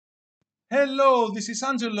Hello, this is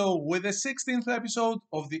Angelo with the 16th episode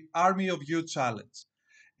of the Army of You challenge.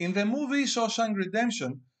 In the movie Shawshank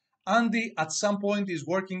Redemption, Andy at some point is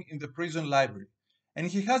working in the prison library and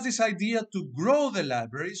he has this idea to grow the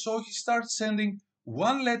library, so he starts sending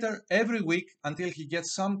one letter every week until he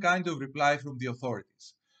gets some kind of reply from the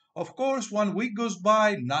authorities. Of course, 1 week goes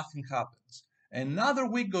by, nothing happens. Another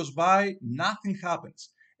week goes by, nothing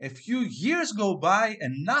happens. A few years go by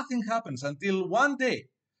and nothing happens until one day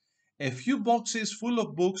a few boxes full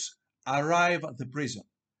of books arrive at the prison.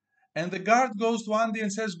 And the guard goes to Andy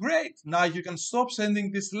and says, "Great, now you can stop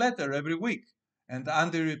sending this letter every week." And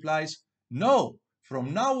Andy replies, "No,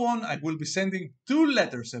 from now on I will be sending 2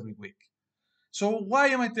 letters every week." So why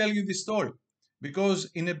am I telling you this story? Because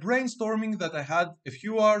in a brainstorming that I had a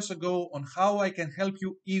few hours ago on how I can help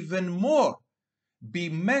you even more be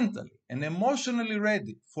mentally and emotionally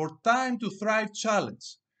ready for Time to Thrive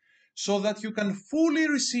challenge, so that you can fully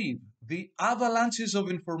receive the avalanches of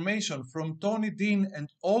information from Tony, Dean, and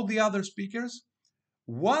all the other speakers,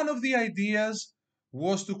 one of the ideas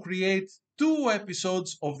was to create 2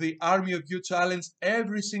 episodes of the Army of You challenge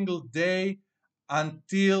every single day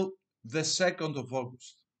until the 2nd of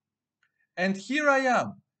August. And here I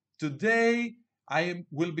am. Today, I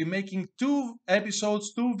will be making 2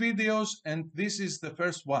 episodes, 2 videos, and this is the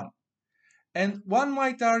first one. And one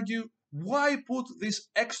might argue, why put this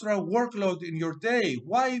extra workload in your day?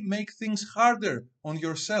 Why make things harder on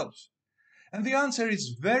yourselves? And the answer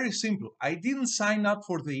is very simple. I didn't sign up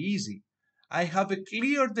for the easy. I have a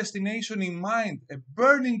clear destination in mind, a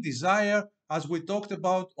burning desire, as we talked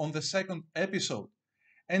about on the 2nd episode.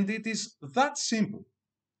 And it is that simple.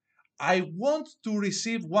 I want to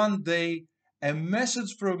receive one day a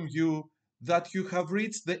message from you that you have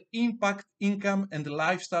reached the impact, income, and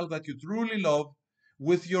lifestyle that you truly love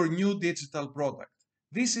with your new digital product.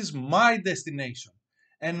 This is my destination,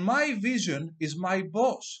 and my vision is my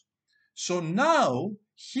boss. So now,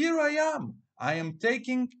 here I am. I am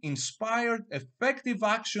taking inspired, effective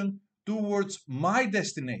action towards my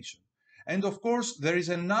destination. And of course, there is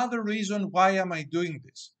another reason why am I doing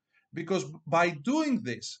this? Because by doing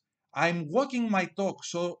this, I'm walking my talk,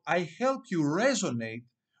 so I help you resonate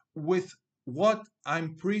with what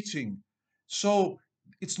I'm preaching. So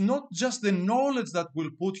it's not just the knowledge that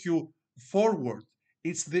will put you forward,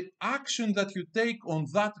 it's the action that you take on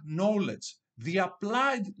that knowledge. The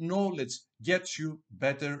applied knowledge gets you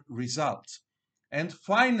better results. And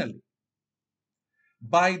finally,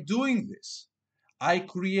 by doing this, I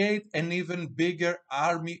create an even bigger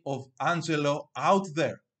army of Angelo out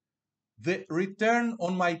there. The return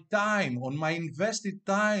on my time, on my invested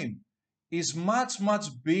time, is much, much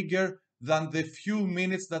bigger than the few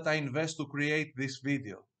minutes that I invest to create this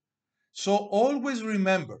video. So always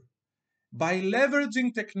remember, by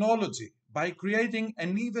leveraging technology, by creating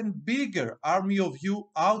an even bigger army of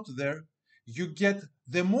you out there, you get,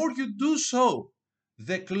 the more you do so,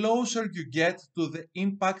 the closer you get to the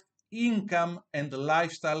impact, income, and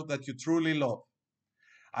lifestyle that you truly love.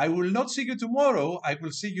 I will not see you tomorrow. I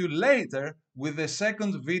will see you later with the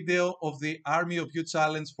second video of the Army of You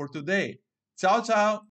challenge for today. Ciao, ciao.